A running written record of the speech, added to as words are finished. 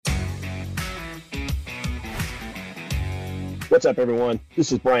What's up, everyone?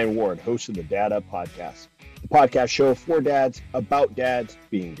 This is Brian Ward, host of the Dad Up Podcast, the podcast show for dads, about dads,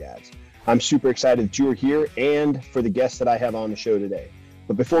 being dads. I'm super excited that you are here and for the guests that I have on the show today.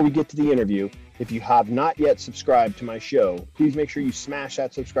 But before we get to the interview, if you have not yet subscribed to my show, please make sure you smash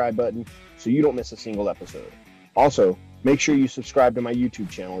that subscribe button so you don't miss a single episode. Also, make sure you subscribe to my YouTube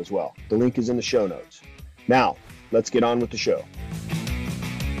channel as well. The link is in the show notes. Now, let's get on with the show.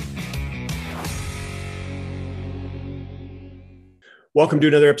 Welcome to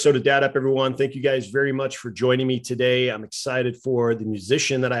another episode of Dad Up, everyone. Thank you guys very much for joining me today. I'm excited for the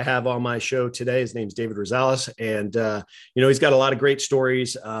musician that I have on my show today. His name's David Rosales, and he's got a lot of great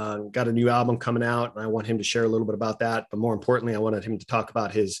stories. Got a new album coming out, and I want him to share a little bit about that. But more importantly, I wanted him to talk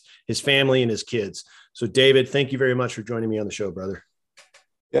about his family and his kids. So, David, thank you very much for joining me on the show, brother.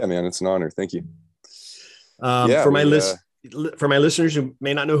 Yeah, man, it's an honor. Thank you. For my listeners who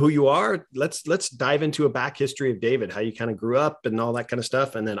may not know who you are, let's dive into a back history of David, how you kind of grew up and all that kind of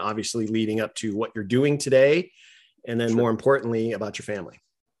stuff. And then obviously leading up to what you're doing today. And then more importantly, about your family.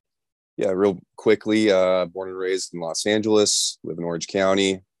 Yeah, real quickly, born and raised in Los Angeles, live in Orange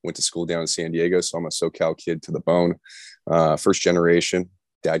County, went to school down in San Diego. So I'm a SoCal kid to the bone. First generation.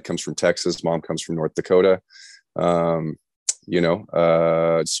 Dad comes from Texas. Mom comes from North Dakota. Just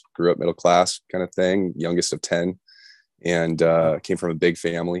grew up middle class kind of thing, youngest of 10. And came from a big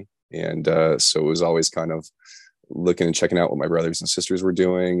family. And so it was always kind of looking and checking out what my brothers and sisters were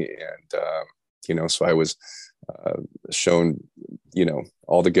doing. And, so I was shown,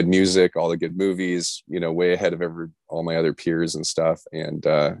 all the good music, all the good movies, way ahead of all my other peers and stuff. And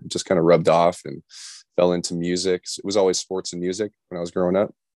just kind of rubbed off and fell into music. It was always sports and music when I was growing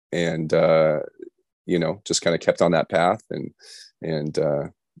up. And, just kind of kept on that path. And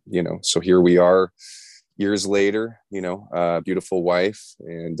so here we are. Years later, beautiful wife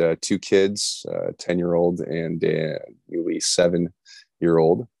and 2 kids, 10-year-old and a newly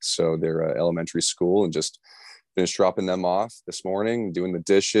 7-year-old. So they're elementary school, and just finished dropping them off this morning, doing the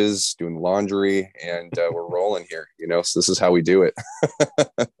dishes, doing the laundry, and we're rolling here, so this is how we do it.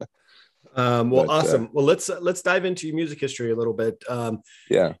 Awesome. Well, let's dive into your music history a little bit. You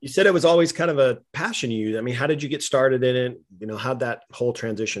said it was always kind of a passion to you. I mean, how did you get started in it? How'd that whole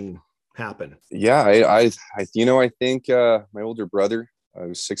transition happen? Yeah, I think my older brother,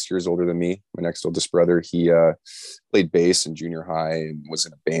 who's 6 years older than me, my next oldest brother, he played bass in junior high and was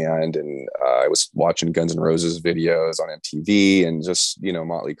in a band, and I was watching Guns N' Roses videos on MTV and just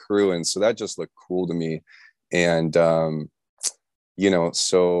Motley Crue, and so that just looked cool to me. And I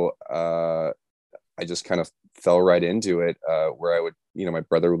just kind of fell right into it, where I would, my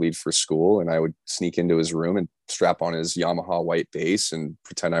brother would leave for school, and I would sneak into his room and strap on his Yamaha white bass and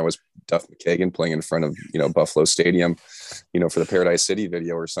pretend I was Duff McKagan playing in front of, Buffalo Stadium, for the Paradise City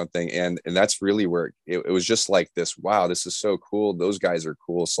video or something. And that's really where it was just like this. Wow, this is so cool. Those guys are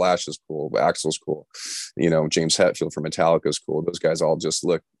cool. Slash is cool. Axl's cool. James Hetfield from Metallica is cool. Those guys all just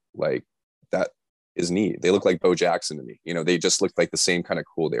look like that. Is neat. They look like Bo Jackson to me. They just looked like the same kind of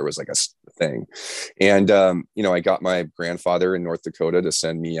cool. There was like a thing. And, I got my grandfather in North Dakota to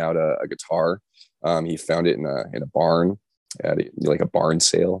send me out a guitar. He found it in a barn at like a barn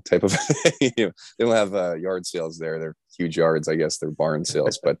sale type of thing. They don't have yard sales there. They're huge yards. I guess they're barn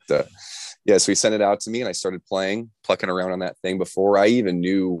sales, but so he sent it out to me, and I started plucking around on that thing before I even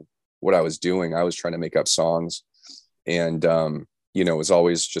knew what I was doing. I was trying to make up songs, and, it was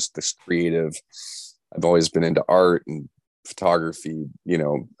always just this creative. I've always been into art and photography,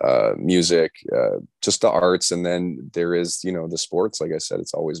 music, just the arts. And then there is, the sports, like I said,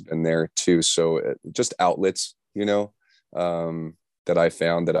 it's always been there too. So just outlets, that I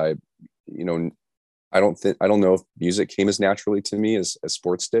found that I don't know if music came as naturally to me as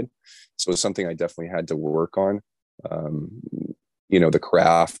sports did. So it's something I definitely had to work on, the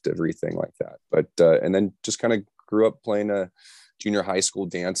craft, everything like that. But, and then just kind of grew up playing junior high school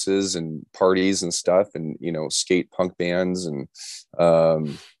dances and parties and stuff, and skate punk bands, and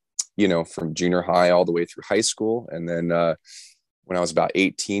from junior high all the way through high school. And then when I was about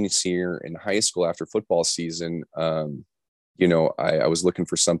 18, senior in high school, after football season, I was looking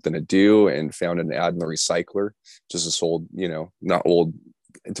for something to do and found an ad in the Recycler, just this old, not old,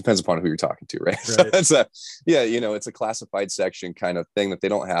 it depends upon who you're talking to, right? So it's it's a classified section kind of thing that they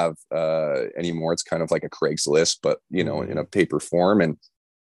don't have anymore. It's kind of like a Craigslist, but in a paper form. And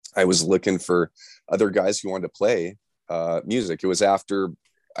I was looking for other guys who wanted to play music. It was after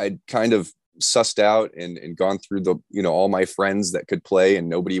I'd kind of sussed out and gone through all my friends that could play, and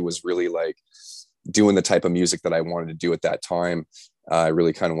nobody was really like doing the type of music that I wanted to do at that time. I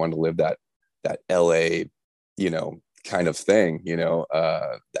really kind of wanted to live that LA, kind of thing,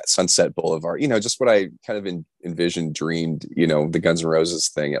 that Sunset Boulevard, just what I kind of envisioned, dreamed, the Guns N' Roses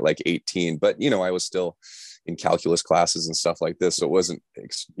thing at like 18. But, I was still in calculus classes and stuff like this. So it wasn't,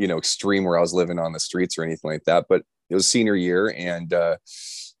 extreme where I was living on the streets or anything like that. But it was senior year, and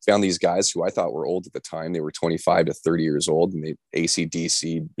found these guys who I thought were old at the time. They were 25 to 30 years old, and they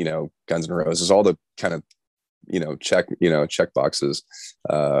AC/DC, Guns N' Roses, all the kind of, check boxes.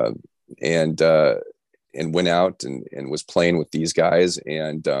 And went out and was playing with these guys.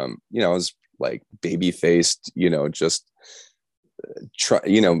 And, I was like baby faced, just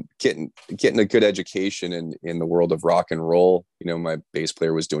getting a good education in the world of rock and roll. My bass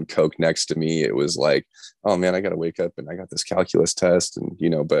player was doing coke next to me. It was like, oh man, I got to wake up and I got this calculus test.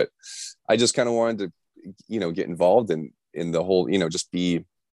 And, but I just kind of wanted to, get involved in the whole, just be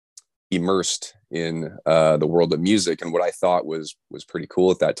immersed in the world of music, and what I thought was pretty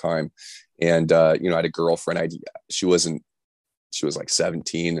cool at that time. And I had a girlfriend. She was like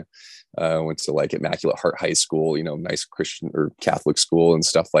 17, went to like Immaculate Heart High School, nice Christian or Catholic school and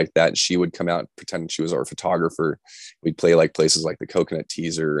stuff like that. And she would come out and pretend she was our photographer. We'd play like places like the Coconut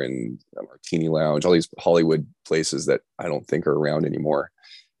Teaser and Martini Lounge, all these Hollywood places that I don't think are around anymore.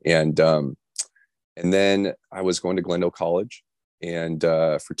 And then I was going to Glendale College, and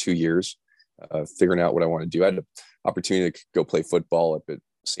for 2 years, figuring out what I want to do. I had an opportunity to go play football up at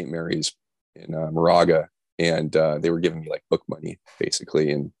St. Mary's in Moraga, and they were giving me like book money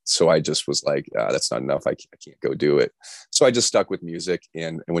basically. And so I just was like, that's not enough. I can't go do it. So I just stuck with music,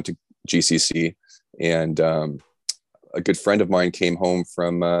 and I went to GCC. And a good friend of mine came home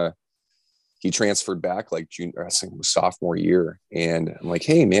from, he transferred back like junior, I think it was sophomore year. And I'm like,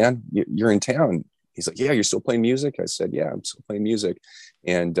 hey man, you're in town. He's like, yeah, you're still playing music? I said, yeah, I'm still playing music.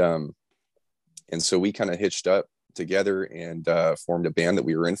 And so we kind of hitched up together and formed a band that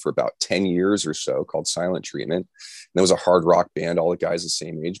we were in for about 10 years or so called Silent Treatment. And that was a hard rock band, all the guys the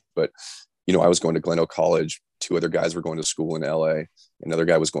same age. But, I was going to Glendale College. 2 other guys were going to school in LA. Another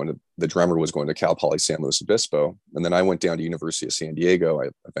guy the drummer was going to Cal Poly San Luis Obispo. And then I went down to University of San Diego. I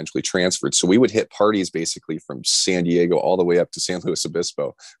eventually transferred. So we would hit parties basically from San Diego all the way up to San Luis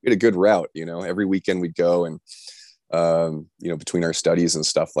Obispo. We had a good route, every weekend we'd go, and, between our studies and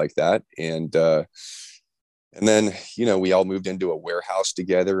stuff like that. And then, we all moved into a warehouse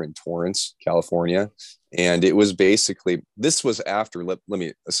together in Torrance, California. And it was basically, this was after,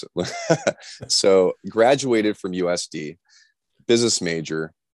 so graduated from USD, business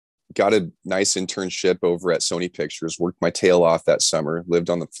major, got a nice internship over at Sony Pictures, worked my tail off that summer, lived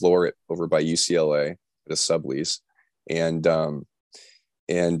on the floor over by UCLA at a sublease, and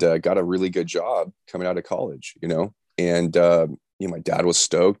got a really good job coming out of college, and, my dad was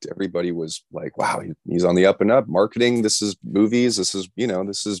stoked. Everybody was like, wow, he's on the up and up. Marketing, this is movies, this is,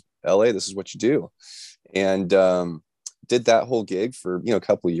 this is LA, this is what you do. And did that whole gig for, a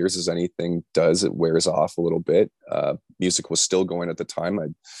couple of years. As anything does, it wears off a little bit. Music was still going at the time.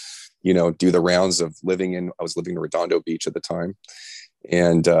 I'd, do the rounds of I was living in Redondo Beach at the time,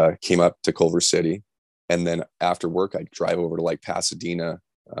 and came up to Culver City. And then after work, I'd drive over to like Pasadena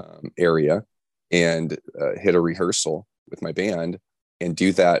area and hit a rehearsal with my band and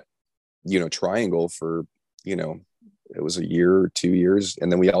do that, triangle for, it was a year or 2 years.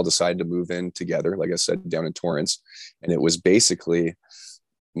 And then we all decided to move in together, like I said, down in Torrance. And it was basically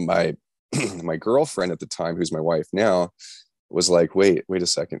my girlfriend at the time, who's my wife now, was like, wait a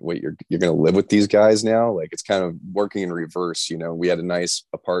second, you're going to live with these guys now? Like, it's kind of working in reverse. We had a nice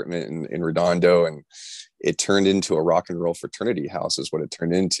apartment in Redondo, and it turned into a rock and roll fraternity house is what it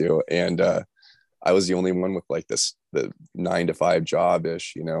turned into. And I was the only one with like the 9 to 5 job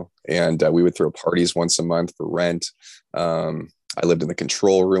ish, and we would throw parties once a month for rent. I lived in the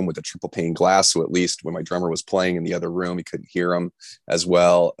control room with a triple pane glass. So at least when my drummer was playing in the other room, he couldn't hear him as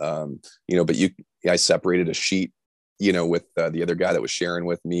well. But I separated a sheet, with the other guy that was sharing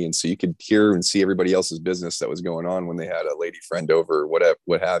with me. And so you could hear and see everybody else's business that was going on when they had a lady friend over, what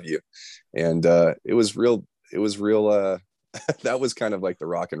have you. And it was real. That was kind of like the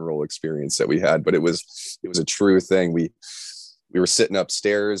rock and roll experience that we had, but it was a true thing. We were sitting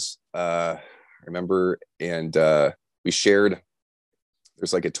upstairs, I remember, and we shared,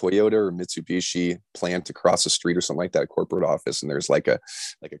 there's like a Toyota or Mitsubishi plant across the street or something like that, corporate office. And there's like a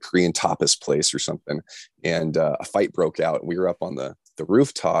Korean tapas place or something. And a fight broke out, and we were up on the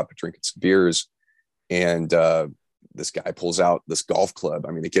rooftop drinking some beers. And this guy pulls out this golf club.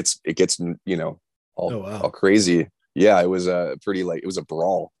 I mean, it gets, all crazy. Yeah, it was it was a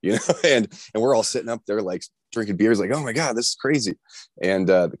brawl, and we're all sitting up there like drinking beers, like, oh my God, this is crazy. And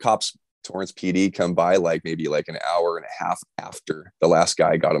the cops Torrance PD come by like maybe like an hour and a half after the last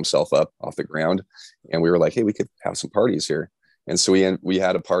guy got himself up off the ground. And we were like, hey, we could have some parties here. And so we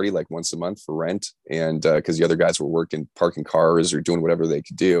had a party like once a month for rent. And because the other guys were working, parking cars or doing whatever they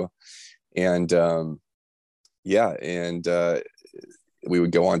could do. And we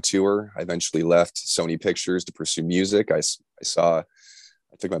would go on tour. I eventually left Sony Pictures to pursue music. I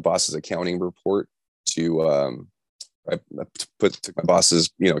took my boss's accounting report to, took my boss's,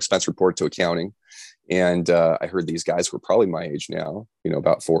 expense report to accounting. And I heard these guys were probably my age now,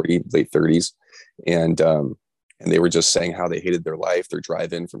 about 40, late 30s. And they were just saying how they hated their life. They're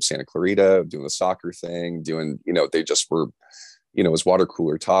driving from Santa Clarita, doing the soccer thing, they just were, it was water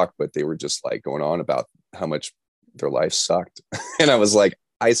cooler talk, but they were just like going on about how much their life sucked. And I was like,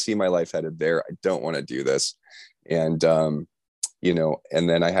 I see my life headed there. I don't want to do this. And, and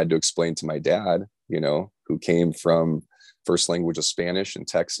then I had to explain to my dad, who came from first language of Spanish in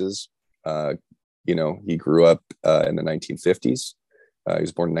Texas. He grew up in the 1950s. He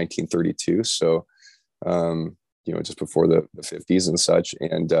was born in 1932. So, just before the 50s and such.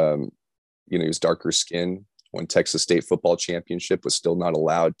 And, he was darker skinned. When Texas State football championship, was still not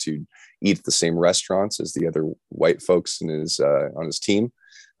allowed to eat at the same restaurants as the other white folks on his team.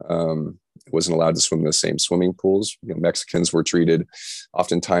 Wasn't allowed to swim in the same swimming pools. Mexicans were treated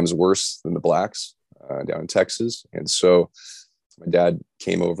oftentimes worse than the blacks down in Texas. And so my dad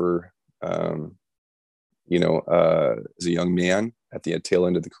came over, as a young man at the tail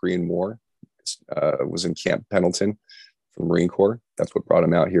end of the Korean War, was in Camp Pendleton for the Marine Corps. That's what brought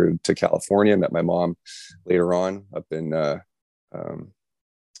him out here to California. Met my mom later on up in,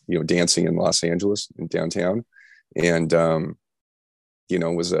 dancing in Los Angeles in downtown. And,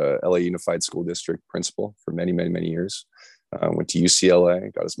 was a LA Unified School District principal for many, many, many years. Went to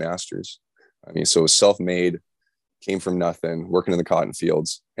UCLA, got his master's. So was self-made, came from nothing, working in the cotton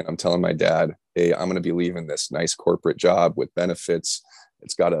fields. And I'm telling my dad, hey, I'm going to be leaving this nice corporate job with benefits.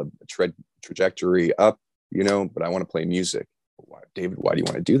 It's got a trajectory up, but I want to play music. David, why do you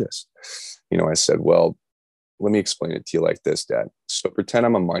want to do this? I said, well, let me explain it to you like this, Dad. So pretend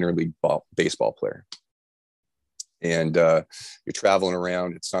I'm a minor league baseball player. And you're traveling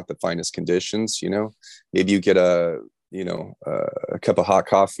around. It's not the finest conditions, maybe you get a cup of hot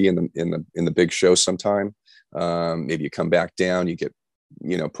coffee in the big show sometime. Maybe you come back down, you get,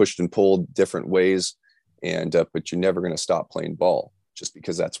 pushed and pulled different ways. And, but you're never going to stop playing ball just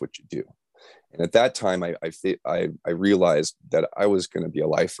because that's what you do. And at that time, I realized that I was going to be a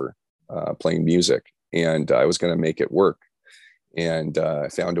lifer playing music, and I was going to make it work. And I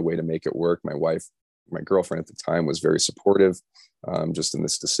found a way to make it work. My girlfriend at the time was very supportive, just in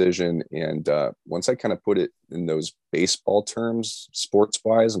this decision. And once I kind of put it in those baseball terms, sports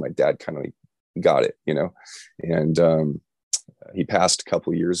wise, my dad kind of got it, and he passed a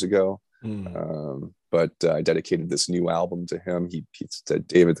couple of years ago. But I dedicated this new album to him. He said,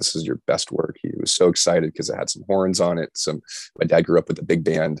 David, this is your best work. He was so excited because it had some horns on it. My dad grew up with a big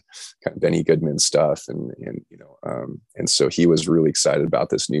band, kind of Benny Goodman stuff. And so he was really excited about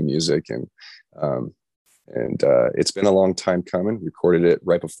this new music. And it's been a long time coming. We recorded it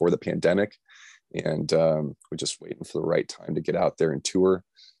right before the pandemic. And we're just waiting for the right time to get out there and tour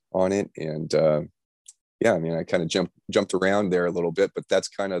on it. And I kind of jumped around there a little bit, but that's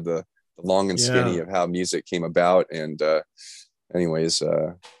kind of the long and skinny of how music came about. And so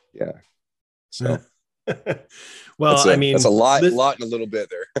well, that's a lot in a little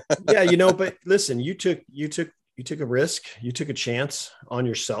bit there. But listen, you took a risk, you took a chance on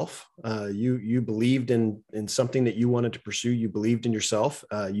yourself. You believed in something that you wanted to pursue. You believed in yourself.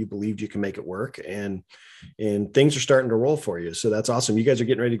 You believed you can make it work, and things are starting to roll for you. So that's awesome. You guys are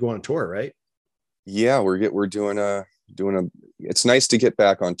getting ready to go on tour, right? Yeah, we're doing it's nice to get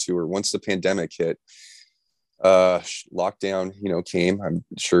back on tour. Once the pandemic hit, lockdown, came. I'm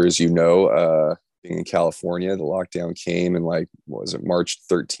sure, as being in California, the lockdown came, and March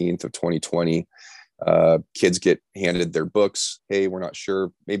 13th of 2020. Kids get handed their books. Hey, we're not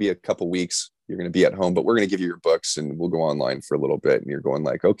sure, maybe a couple weeks you're going to be at home, but we're going to give you your books and we'll go online for a little bit. And you're going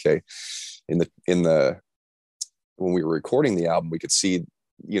like, okay. When we were recording the album, we could see,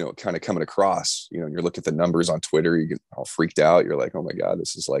 kind of coming across, you look at the numbers on Twitter, you get all freaked out. You're like, oh my God,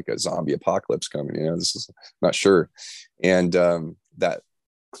 this is like a zombie apocalypse coming. This is not sure. And that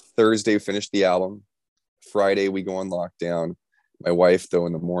Thursday, we finished the album. Friday, we go on lockdown. My wife, though,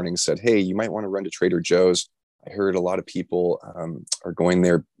 in the morning said, hey, you might want to run to Trader Joe's. I heard a lot of people are going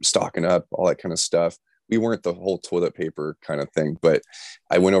there, stocking up, all that kind of stuff. We weren't the whole toilet paper kind of thing, but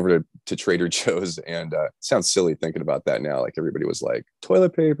I went over to Trader Joe's, and it sounds silly thinking about that now. Like everybody was like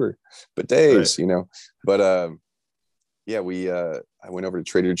toilet paper, but days, right. But I went over to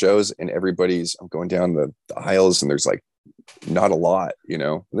Trader Joe's, and I'm going down the aisles, and there's like not a lot, you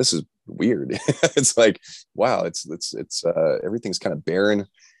know. And this is weird. It's like, wow, it's everything's kind of barren.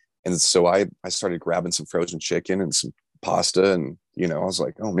 And so I started grabbing some frozen chicken and some pasta, and, you know, I was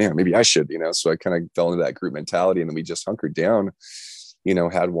like, oh man, maybe I should, you know. So I kind of fell into that group mentality, and then we just hunkered down, you know,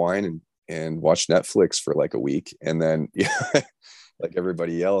 had wine and watched Netflix for like a week, and then yeah, like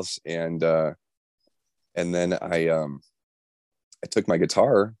everybody else. And then I took my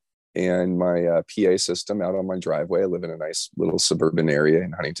guitar and my PA system out on my driveway. I live in a nice little suburban area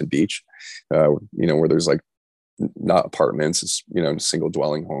in Huntington Beach, you know, where there's like not apartments, it's, you know, single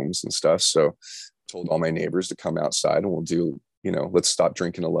dwelling homes and stuff. So I told all my neighbors to come outside, and we'll do, you know, let's stop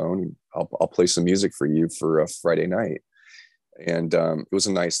drinking alone. I'll play some music for you for a Friday night. And it was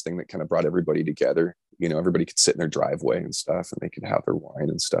a nice thing that kind of brought everybody together. You know, everybody could sit in their driveway and stuff, and they could have their wine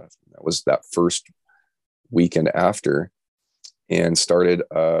and stuff. And that was that first weekend after, and started,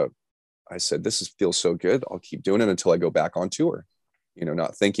 I said, feels so good. I'll keep doing it until I go back on tour, you know,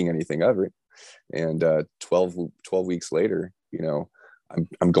 not thinking anything of it. And 12 weeks later, you know,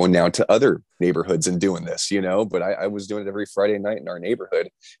 I'm going down to other neighborhoods and doing this, you know, but I was doing it every Friday night in our neighborhood.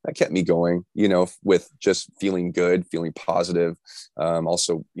 That kept me going, you know, with just feeling good, feeling positive.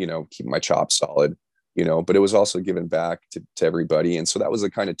 Also, you know, keeping my chops solid, you know, but it was also giving back to everybody. And so that was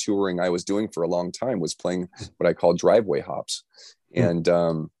the kind of touring I was doing for a long time, was playing what I call driveway hops. And,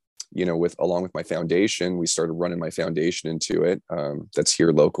 you know, along with my foundation, we started running my foundation into it. That's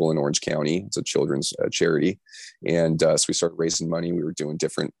here local in Orange County. It's a children's charity. And so we started raising money. We were doing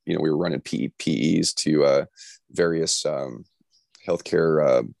different, you know, we were running PEs to various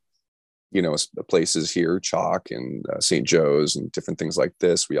healthcare, you know, places here, Chalk and St. Joe's and different things like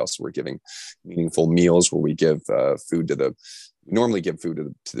this. We also were giving meaningful meals where we give food we normally give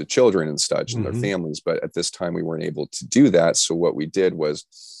food to the children and such and their families. But at this time we weren't able to do that. So what we did was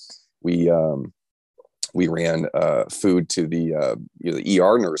we ran food to the, you know, the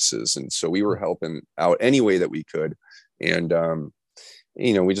ER nurses. And so we were helping out any way that we could. And,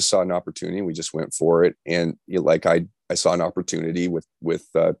 you know, we just saw an opportunity. We just went for it. And, you know, like I saw an opportunity with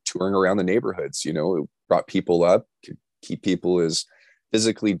touring around the neighborhoods. You know, it brought people up, could keep people as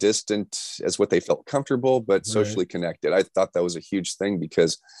physically distant as what they felt comfortable, but socially connected. I thought that was a huge thing,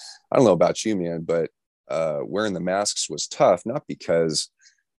 because I don't know about you, man, but wearing the masks was tough, not because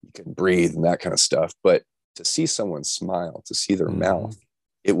you can breathe and that kind of stuff, but to see someone smile, to see their mouth,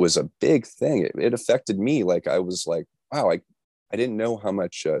 it was a big thing. It affected me. Like, I was like, wow, I didn't know how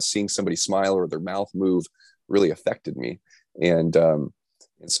much seeing somebody smile or their mouth move really affected me. And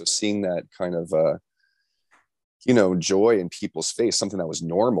so seeing that kind of, you know, joy in people's face, something that was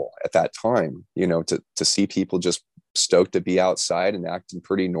normal at that time, you know, to see people just stoked to be outside and acting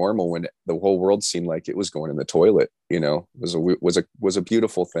pretty normal when the whole world seemed like it was going in the toilet, you know, was a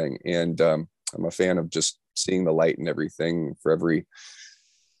beautiful thing. And I'm a fan of just seeing the light and everything. For every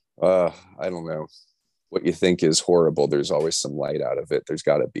I don't know what you think is horrible, there's always some light out of it. There's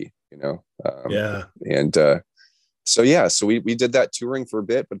got to be, you know. And so we did that touring for a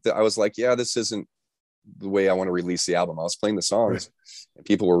bit, but I was like, yeah, this isn't the way I want to release the album. I was playing the songs and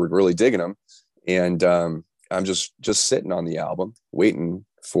people were really digging them. And I'm just sitting on the album, waiting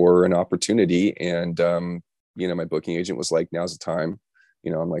for an opportunity. And, you know, my booking agent was like, now's the time.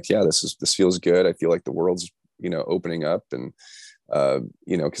 You know, I'm like, yeah, this feels good. I feel like the world's, you know, opening up. And,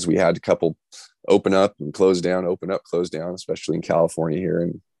 you know, cause we had a couple open up and close down, open up, close down, especially in California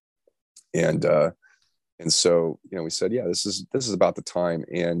here. And so, you know, we said, yeah, this is about the time.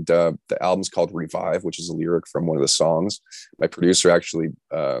 And the album's called Revive, which is a lyric from one of the songs. My producer, actually,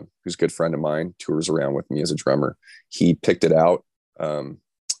 who's a good friend of mine, tours around with me as a drummer. He picked it out.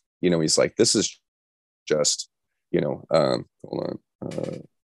 You know, he's like, this is just, you know, hold on.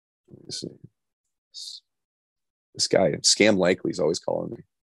 Let me see. This guy, Scam Likely's always calling me.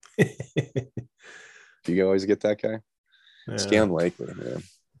 Do you always get that guy? Yeah. Scam Likely, man.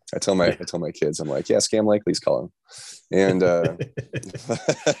 I tell my kids, I'm like, yeah, Scam Likely's calling. And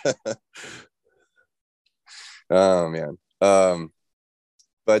oh man.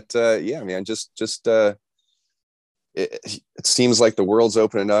 But yeah, man, just it seems like the world's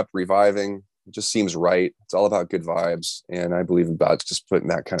opening up, reviving. It just seems right. It's all about good vibes. And I believe about just putting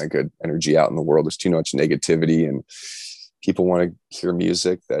that kind of good energy out in the world. There's too much negativity, and people want to hear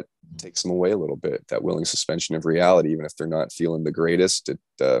music that takes them away a little bit, that willing suspension of reality, even if they're not feeling the greatest.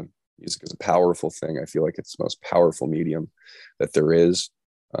 Music is a powerful thing. I feel like it's the most powerful medium that there is.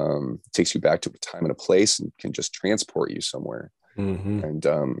 It takes you back to a time and a place and can just transport you somewhere. And,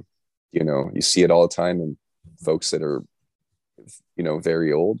 you know, you see it all the time in folks that are, you know,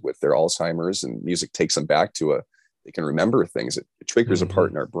 very old with their Alzheimer's, and music takes them back to they can remember things. It triggers a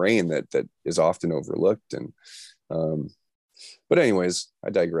part in our brain that is often overlooked. And but anyways, I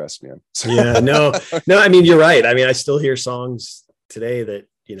digress, man. Yeah, no, I mean, you're right. I mean, I still hear songs today that,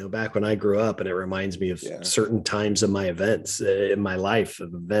 you know, back when I grew up, and it reminds me of certain times of my events in my life,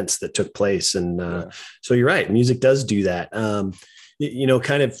 of events that took place. And so you're right. Music does do that. You know,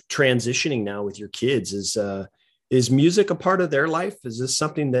 kind of transitioning now with your kids, is music a part of their life? Is this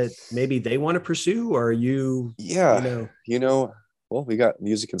something that maybe they want to pursue, or are you, well, we got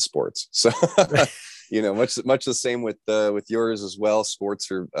music and sports. So, you know, much the same with yours as well.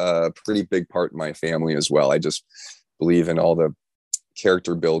 Sports are a pretty big part in my family as well. I just believe in all the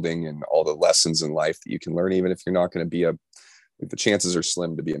character building and all the lessons in life that you can learn, even if you're not going to be the chances are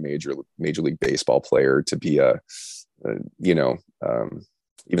slim to be a major league baseball player, to be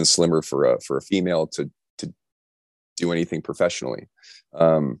even slimmer for a female to do anything professionally.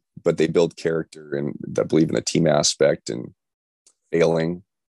 But they build character, and that believe in the team aspect and failing,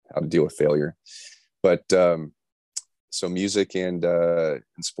 how to deal with failure. But so music and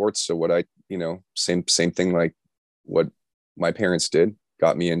sports. So what same thing, like what my parents did,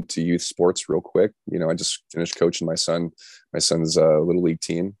 got me into youth sports real quick. You know, I just finished coaching my son's little league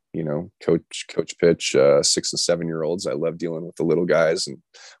team, you know, coach pitch 6 and 7 year olds. I love dealing with the little guys and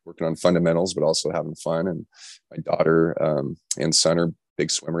working on fundamentals, but also having fun. And my daughter and son are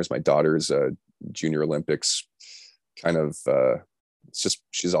big swimmers. My daughter's a junior Olympics kind of,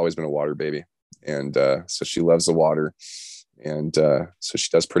 she's always been a water baby. And so she loves the water. And so she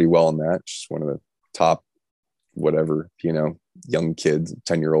does pretty well in that. She's one of the top, whatever, you know, young kids,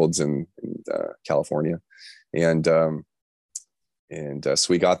 10-year-olds in California. And so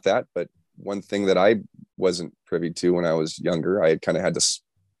we got that. But one thing that I wasn't privy to when I was younger, I kind of had to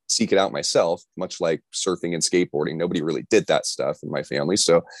seek it out myself, much like surfing and skateboarding. Nobody really did that stuff in my family.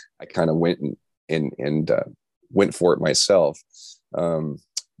 So I kind of went and went for it myself.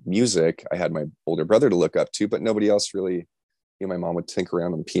 Music, I had my older brother to look up to, but nobody else really. You know, my mom would tinker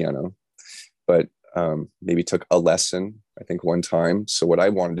around on the piano, but maybe took a lesson, I think, one time. So what I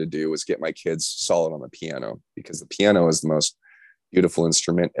wanted to do was get my kids solid on the piano, because the piano is the most beautiful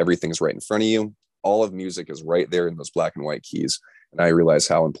instrument. Everything's right in front of you. All of music is right there in those black and white keys. And I realize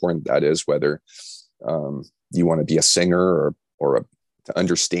how important that is, whether you want to be a singer or to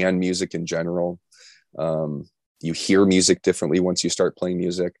understand music in general. You hear music differently once you start playing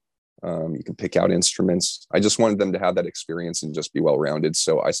music. You can pick out instruments. I just wanted them to have that experience and just be well-rounded.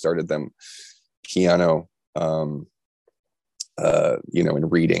 So I started them piano, in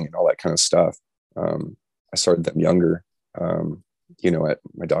reading and all that kind of stuff. I started them younger. At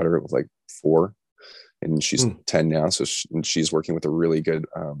my daughter, it was like 4, and she's 10 now. So she's working with a really good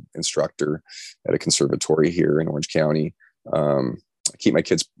instructor at a conservatory here in Orange County.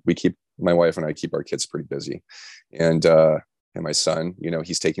 My wife and I keep our kids pretty busy. And my son, you know,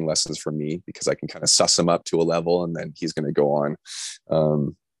 he's taking lessons from me because I can kind of suss him up to a level, and then he's going to go on,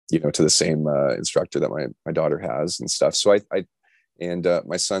 to the same instructor that my daughter has and stuff. So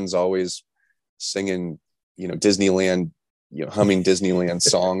my son's always singing, you know, Disneyland, you know, humming Disneyland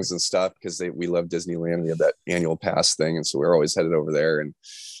songs and stuff, because we love Disneyland. We have that annual pass thing. And so we're always headed over there. And,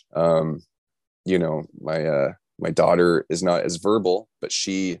 my daughter is not as verbal, but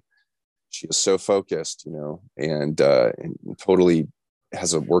she is so focused, you know, and totally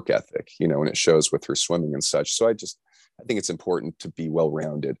has a work ethic, you know, and it shows with her swimming and such. So I think it's important to be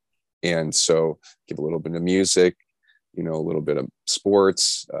well-rounded. And so give a little bit of music, you know, a little bit of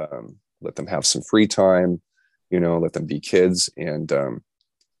sports, let them have some free time, you know, let them be kids. And,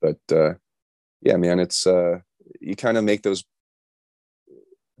 yeah, man, it's, you kind of make those.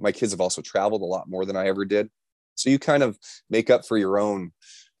 My kids have also traveled a lot more than I ever did. So you kind of make up for your own,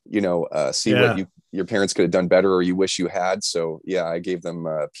 you know, what your parents could have done better, or you wish you had. So yeah, I gave them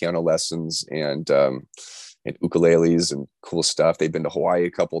piano lessons and ukuleles and cool stuff. They've been to Hawaii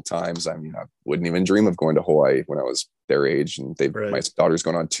a couple of times. I mean, I wouldn't even dream of going to Hawaii when I was their age. And my daughter's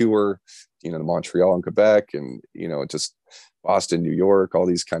going on tour, you know, to Montreal and Quebec, and, you know, just Boston, New York, all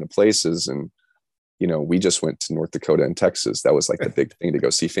these kind of places. And, you know, we just went to North Dakota and Texas. That was like the big thing to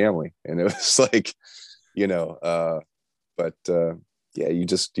go see family. And it was like, you know, yeah, you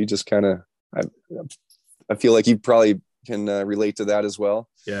just kind of, I feel like you probably can relate to that as well.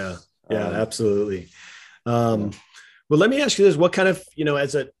 Yeah, absolutely. Well, let me ask you this: what kind of, you know,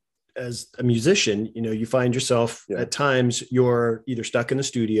 as a musician, you know, you find yourself at times you're either stuck in the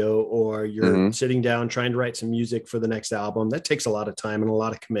studio or you're sitting down trying to write some music for the next album. That takes a lot of time and a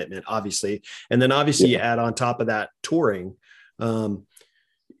lot of commitment, obviously. And then obviously you add on top of that touring.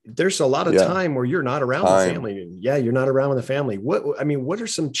 there's a lot of time where you're not around the family. Yeah. You're not around with the family. What are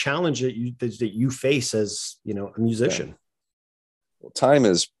some challenges that you face as, a musician? Yeah. Well, time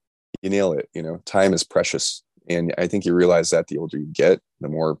is, you nail it, time is precious. And I think you realize that the older you get,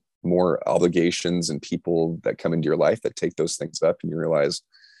 the more obligations and people that come into your life that take those things up, and you realize,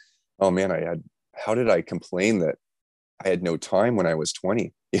 oh man, how did I complain that I had no time when I was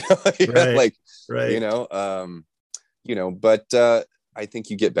 20? Right. But I think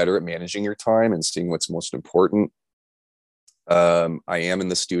you get better at managing your time and seeing what's most important. I am in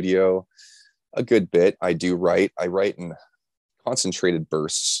the studio a good bit. I write in concentrated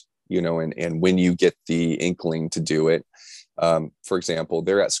bursts, and when you get the inkling to do it. For example,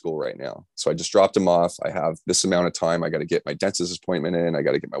 they're at school right now. So I just dropped them off. I have this amount of time. I got to get my dentist appointment in. I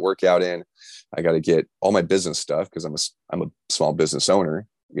got to get my workout in. I got to get all my business stuff, because I'm a small business owner,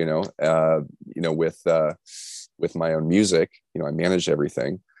 with my own music, I manage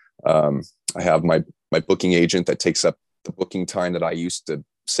everything. I have my booking agent that takes up the booking time that I used to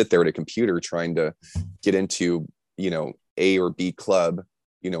sit there at a computer trying to get into, A or B club,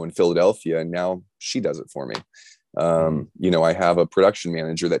 in Philadelphia. And now she does it for me. I have a production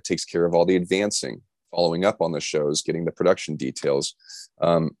manager that takes care of all the advancing, following up on the shows, getting the production details.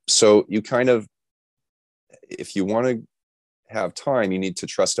 So you kind of, if you want to have time, you need to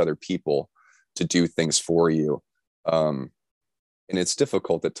trust other people to do things for you. And it's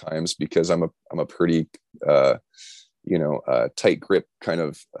difficult at times, because I'm a pretty, tight grip kind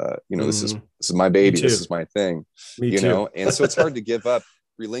of, this is my baby, this is my thing, and so it's hard to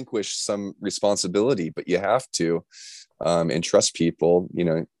relinquish some responsibility, but you have to, and trust people.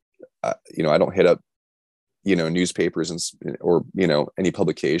 I don't hit up, newspapers or any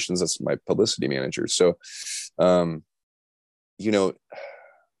publications. That's my publicity manager. So,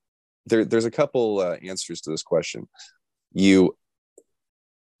 there's a couple answers to this question. You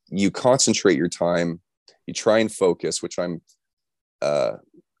concentrate your time. You try and focus, which I'm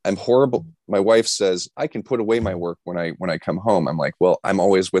horrible. My wife says I can put away my work when I come home. I'm like, well, I'm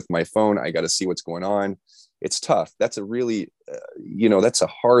always with my phone. I got to see what's going on. It's tough. That's a really, that's a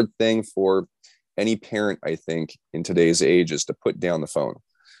hard thing for any parent, I think, in today's age, is to put down the phone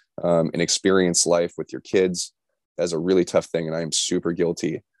and experience life with your kids. That's a really tough thing. And I'm super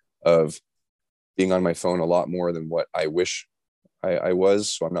guilty of being on my phone a lot more than what I wish I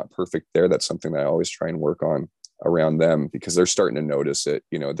was. So I'm not perfect there. That's something that I always try and work on around them, because they're starting to notice it.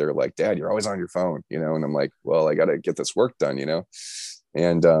 They're like, Dad, you're always on your phone, and I'm like, well, I got to get this work done,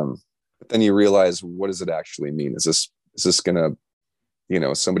 and but then you realize, what does it actually mean? Is this gonna,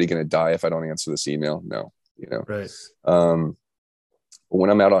 is somebody gonna die if I don't answer this email? No, right. But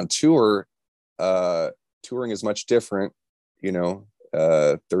when I'm out on tour, touring is much different, 30s,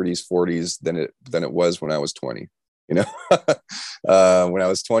 40s than it was when I was 20. When I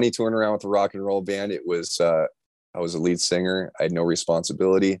was 20, touring around with a rock and roll band, it was I was a lead singer. I had no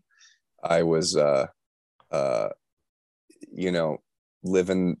responsibility. I was living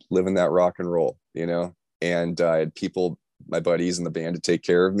that rock and roll, and I had people, my buddies in the band, to take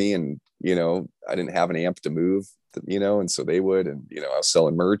care of me, and I didn't have an amp to move, and so they would, and I was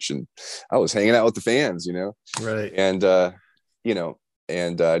selling merch, and I was hanging out with the fans, right. And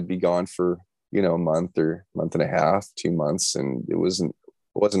I'd be gone for a month or month and a half, 2 months, and it wasn't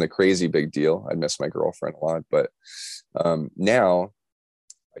a crazy big deal. I'd miss my girlfriend a lot, but now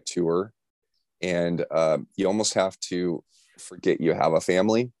I tour, and you almost have to forget you have a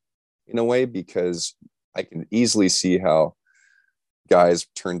family in a way, because I can easily see how guys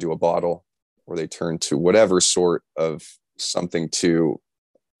turn to a bottle, or they turn to whatever sort of something to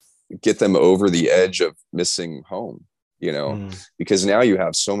get them over the edge of missing home, because now you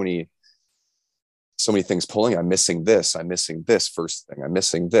have so many things pulling. I'm missing this first thing. I'm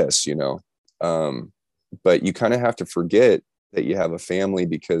missing this, but you kind of have to forget that you have a family,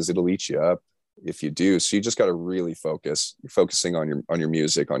 because it'll eat you up if you do. So you just got to really focus. You're focusing on your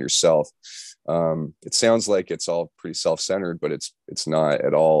music, on yourself. It sounds like it's all pretty self-centered, but it's not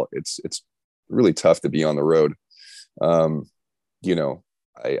at all. It's really tough to be on the road. I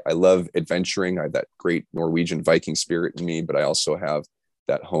love adventuring. I have that great Norwegian Viking spirit in me, but I also have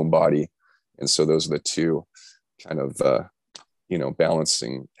that homebody. And so those are the two kind of,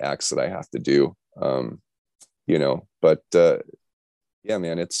 balancing acts that I have to do. Yeah,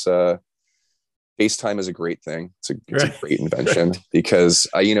 man, it's FaceTime is a great thing. It's a great invention, because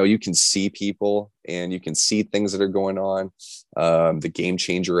you can see people and you can see things that are going on. The Game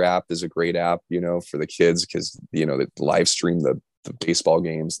Changer app is a great app, for the kids, because they live stream the baseball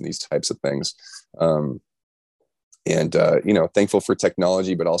games and these types of things. and thankful for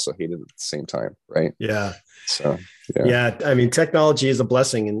technology, but also hate it at the same time. Right. Yeah. So, yeah. I mean, technology is a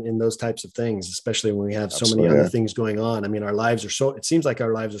blessing in those types of things, especially when we have so many other things going on. I mean, it seems like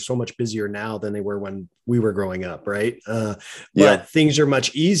our lives are so much busier now than they were when we were growing up. Right. But things are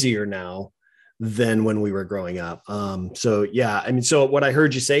much easier now than when we were growing up. So what I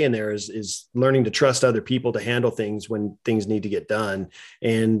heard you say in there is learning to trust other people to handle things when things need to get done,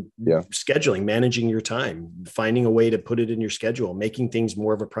 and scheduling, managing your time, finding a way to put it in your schedule, making things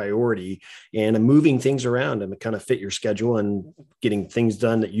more of a priority, and moving things around and kind of fit your schedule and getting things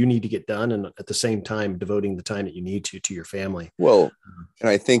done that you need to get done. And at the same time, devoting the time that you need to your family. Well,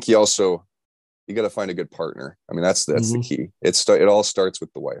 and I think you got to find a good partner. I mean, that's the key. It all starts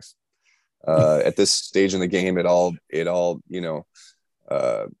with the wife. At this stage in the game,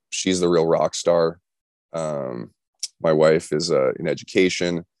 she's the real rock star. My wife is in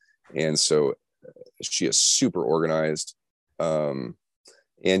education, and so she is super organized. And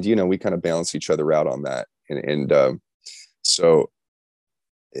we kind of balance each other out on that. And so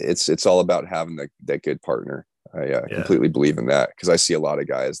it's all about having that good partner. I completely believe in that, because I see a lot of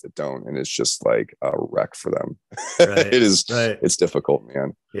guys that don't, and it's just like a wreck for them. Right. It is. Right. It's difficult,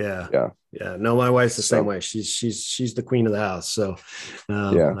 man. Yeah. No, my wife's the same way. She's the queen of the house. So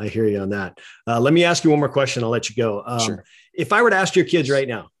I hear you on that. Let me ask you one more question. I'll let you go. Sure. If I were to ask your kids right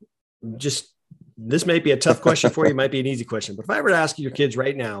now, this might be a tough question for you, might be an easy question, but if I were to ask your kids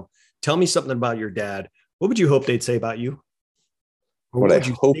right now, tell me something about your dad, what would you hope they'd say about you? What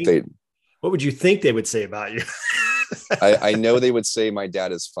would you think they would say about you? I know they would say my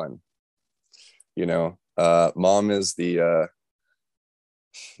dad is fun. Mom is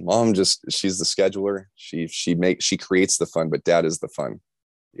she's the scheduler. She creates the fun, but dad is the fun,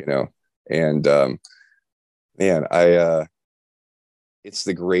 and it's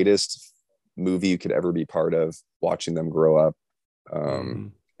the greatest movie you could ever be part of, watching them grow up.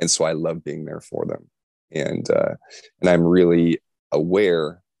 And so I love being there for them. And I'm really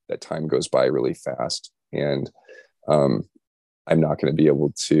aware that time goes by really fast, and I'm not going to be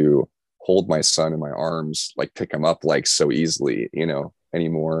able to hold my son in my arms, like pick him up like so easily,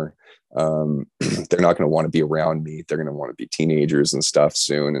 anymore. They're not going to want to be around me. They're going to want to be teenagers and stuff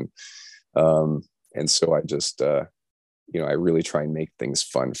soon. And so I just, I really try and make things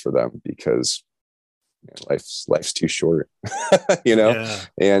fun for them, because life's too short, and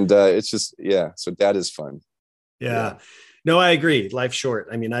it's just, so dad is fun. Yeah. No, I agree. Life's short.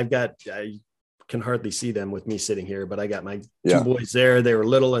 I mean, I can hardly see them with me sitting here, but I got my two boys there. They were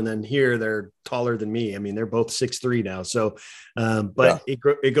little, and then here they're taller than me. I mean, they're both 6'3" now. So,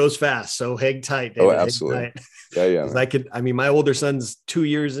 it goes fast. So hang tight, David. Oh, absolutely. Yeah. My older son's 2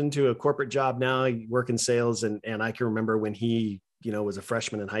 years into a corporate job now, working sales. And I can remember when he, was a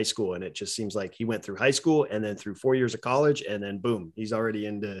freshman in high school, and it just seems like he went through high school and then through 4 years of college, and then boom, he's already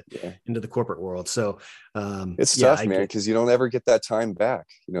into the corporate world. So it's tough, man, because you don't ever get that time back.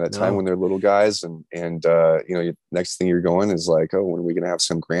 That time when they're little guys, and next thing you're going is like, oh, when are we going to have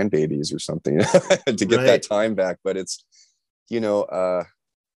some grandbabies or something to get that time back? But it's, I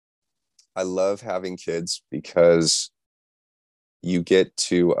love having kids, because you get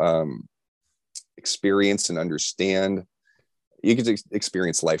to experience and understand. You get to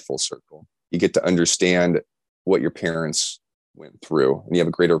experience life full circle. You get to understand what your parents went through, and you have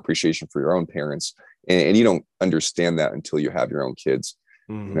a greater appreciation for your own parents. And you don't understand that until you have your own kids,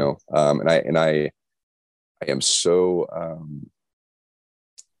 and I am so,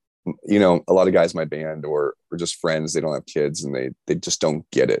 a lot of guys in my band or just friends, they don't have kids, and they just don't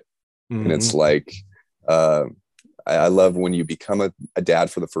get it. And it's like, I love when you become a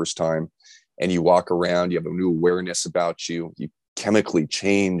dad for the first time, and you walk around, you have a new awareness about you. You chemically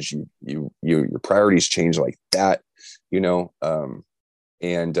change. Your priorities change like that, and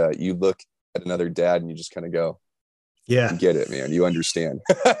you look at another dad, and you just kind of go, "Yeah, you get it, man. You understand."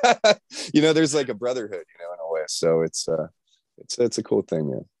 There's like a brotherhood, in a way. So it's a cool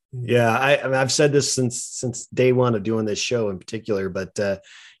thing, man. Yeah, I've said this since day one of doing this show in particular, but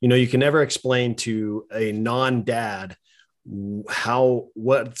you can never explain to a non-dad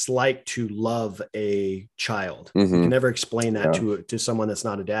what it's like to love a child. You can never explain that to someone that's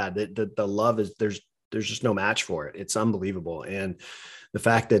not a dad. The love is there's just no match for it. It's unbelievable. And the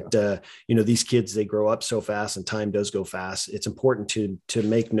fact that these kids, they grow up so fast, and time does go fast. It's important to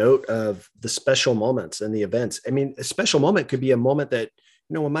make note of the special moments and the events. I mean, a special moment could be a moment that,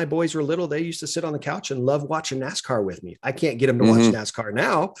 when my boys were little, they used to sit on the couch and love watching NASCAR with me. I can't get them to watch NASCAR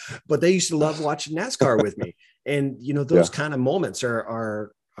now, but they used to love watching NASCAR with me. And, those kind of moments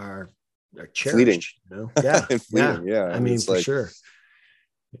are cherished. Fleeting. Yeah. Fleeting, yeah. I mean, for sure.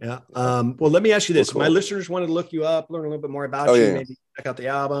 Yeah. Well, let me ask you this. Cool. My listeners wanted to look you up, learn a little bit more about you, maybe check out the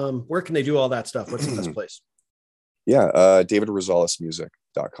album. Where can they do all that stuff? What's the best place? Yeah.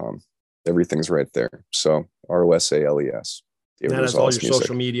 DavidRosalismusic.com. Everything's right there. So ROSALES. That has all your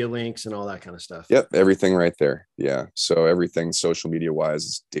social media links and all that kind of stuff. Yep. Everything right there. Yeah. So everything social media wise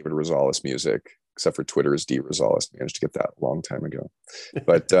is David Rosales Music, except for Twitter is D Rosales. Managed to get that a long time ago.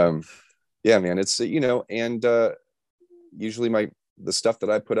 But yeah, man, it's, and usually the stuff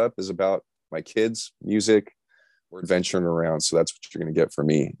that I put up is about my kids, music, or adventuring around. So that's what you're going to get from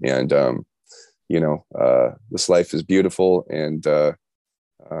me. And, this life is beautiful. And it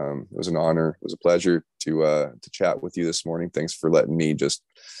was an honor. It was a pleasure to chat with you this morning. Thanks for letting me just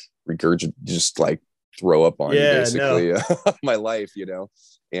throw up on you basically my life,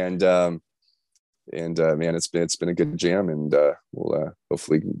 and man, it's been a good jam, and we'll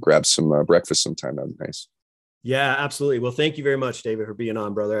hopefully grab some breakfast sometime. That'd be nice. Yeah, absolutely. Well, thank you very much, David, for being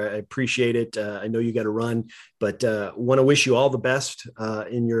on, brother. I appreciate it. I know you got to run, but want to wish you all the best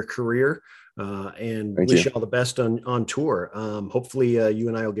in your career. And wish you all the best on tour. Hopefully you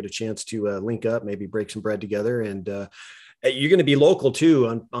and I will get a chance to link up, maybe break some bread together. And you're going to be local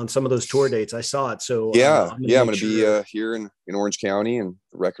too on some of those tour dates. I saw it. So I'm going to be here in Orange County, and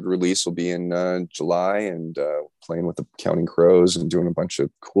the record release will be in July, and playing with the Counting Crows and doing a bunch of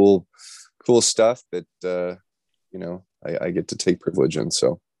cool stuff that, I get to take privilege in.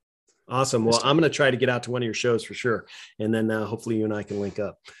 So awesome. Well, I'm going to try to get out to one of your shows for sure. And then hopefully you and I can link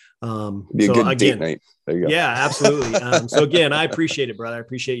up. Be a good date night. There you go. Yeah, absolutely. So again, I appreciate it, brother. I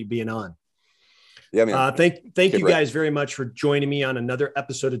appreciate you being on. Yeah, man. Thank you guys very much for joining me on another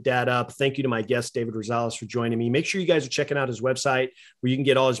episode of Dad Up. Thank you to my guest, David Rosales, for joining me. Make sure you guys are checking out his website where you can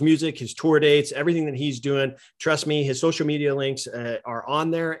get all his music, his tour dates, everything that he's doing. Trust me, his social media links are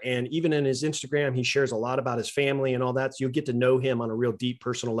on there. And even in his Instagram, he shares a lot about his family and all that. So you'll get to know him on a real deep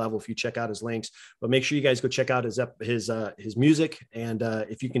personal level if you check out his links. But make sure you guys go check out his music. And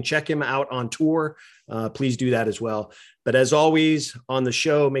if you can check him out on tour, please do that as well. But as always on the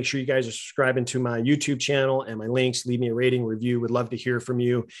show, make sure you guys are subscribing to my YouTube channel and my links. Leave me a rating, review. Would love to hear from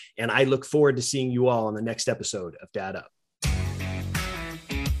you. And I look forward to seeing you all on the next episode of Dad Up.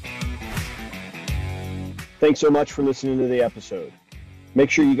 Thanks so much for listening to the episode. Make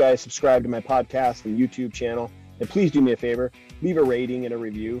sure you guys subscribe to my podcast and YouTube channel. And please do me a favor, leave a rating and a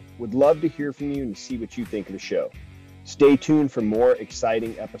review. Would love to hear from you and see what you think of the show. Stay tuned for more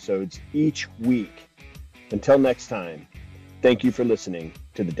exciting episodes each week. Until next time, thank you for listening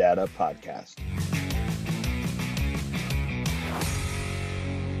to the Dad Up Podcast.